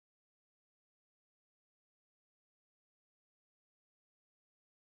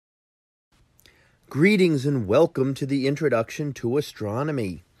Greetings and welcome to the Introduction to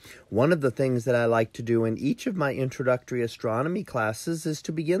Astronomy. One of the things that I like to do in each of my introductory astronomy classes is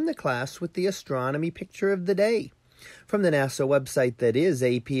to begin the class with the astronomy picture of the day from the NASA website, that is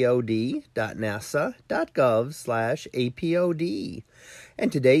apod.nasa.gov/apod.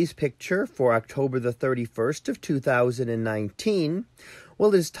 And today's picture for October the 31st of 2019,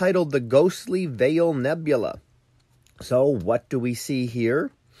 well, is titled The Ghostly Veil Nebula. So what do we see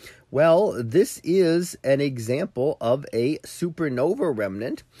here? Well, this is an example of a supernova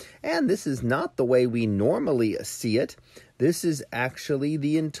remnant, and this is not the way we normally see it. This is actually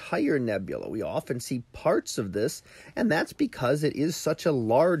the entire nebula. We often see parts of this, and that's because it is such a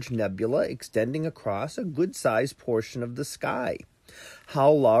large nebula extending across a good-sized portion of the sky. How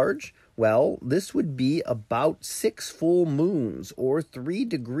large? Well, this would be about 6 full moons or 3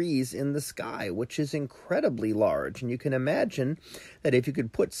 degrees in the sky, which is incredibly large. And you can imagine that if you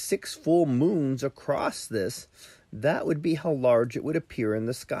could put 6 full moons across this, that would be how large it would appear in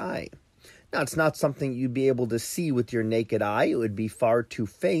the sky. Now, it's not something you'd be able to see with your naked eye. It would be far too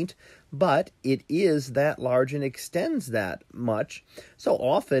faint, but it is that large and extends that much. So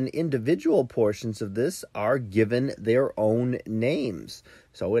often, individual portions of this are given their own names.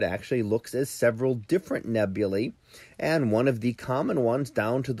 So it actually looks as several different nebulae, and one of the common ones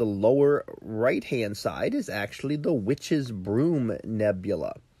down to the lower right-hand side is actually the Witch's Broom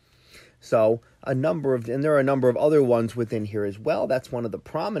Nebula. So there are a number of other ones within here as well. That's one of the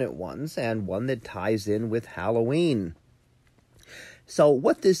prominent ones, and one that ties in with Halloween. So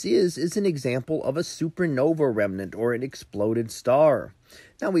what this is an example of a supernova remnant, or an exploded star.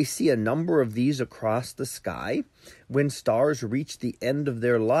 Now we see a number of these across the sky. When stars reach the end of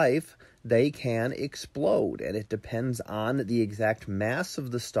their life, they can explode, and it depends on the exact mass of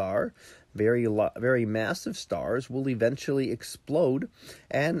the star. Very massive stars will eventually explode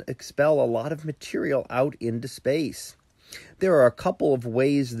and expel a lot of material out into space. There are a couple of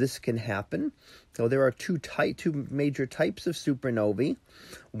ways this can happen. So there are two major types of supernovae.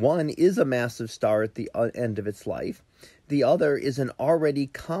 One is a massive star at the end of its life. The other is an already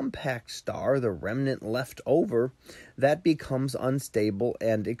compact star, the remnant left over, that becomes unstable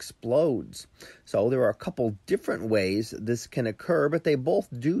and explodes. So there are a couple different ways this can occur, but they both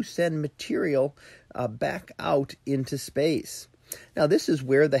do send material back out into space. Now this is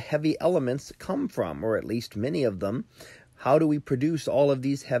where the heavy elements come from, or at least many of them. How do we produce all of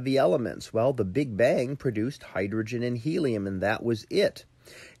these heavy elements? Well, the Big Bang produced hydrogen and helium, and that was it.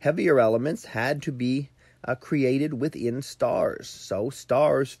 Heavier elements had to be created within stars. So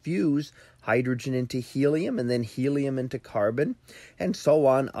stars fuse hydrogen into helium, and then helium into carbon, and so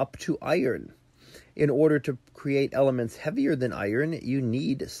on up to iron. In order to create elements heavier than iron, you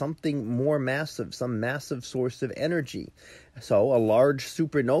need something more massive, some massive source of energy. So a large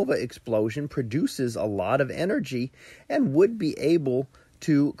supernova explosion produces a lot of energy and would be able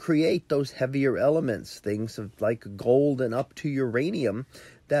to create those heavier elements, things like gold and up to uranium,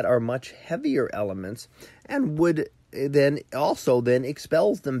 that are much heavier elements, and would then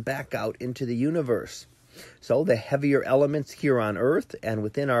expels them back out into the universe. So the heavier elements here on Earth and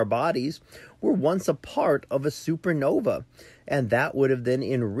within our bodies were once a part of a supernova, and that would have then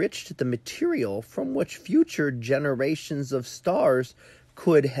enriched the material from which future generations of stars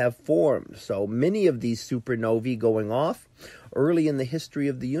could have formed. So many of these supernovae going off early in the history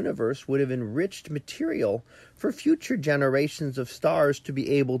of the universe would have enriched material for future generations of stars to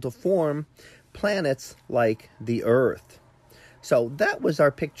be able to form planets like the Earth. So that was our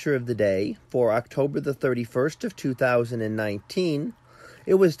picture of the day for October the 31st of 2019.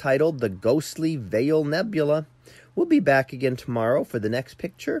 It was titled The Ghostly Veil Nebula. We'll be back again tomorrow for the next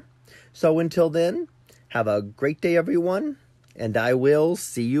picture. So until then, have a great day, everyone, and I will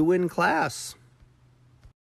see you in class.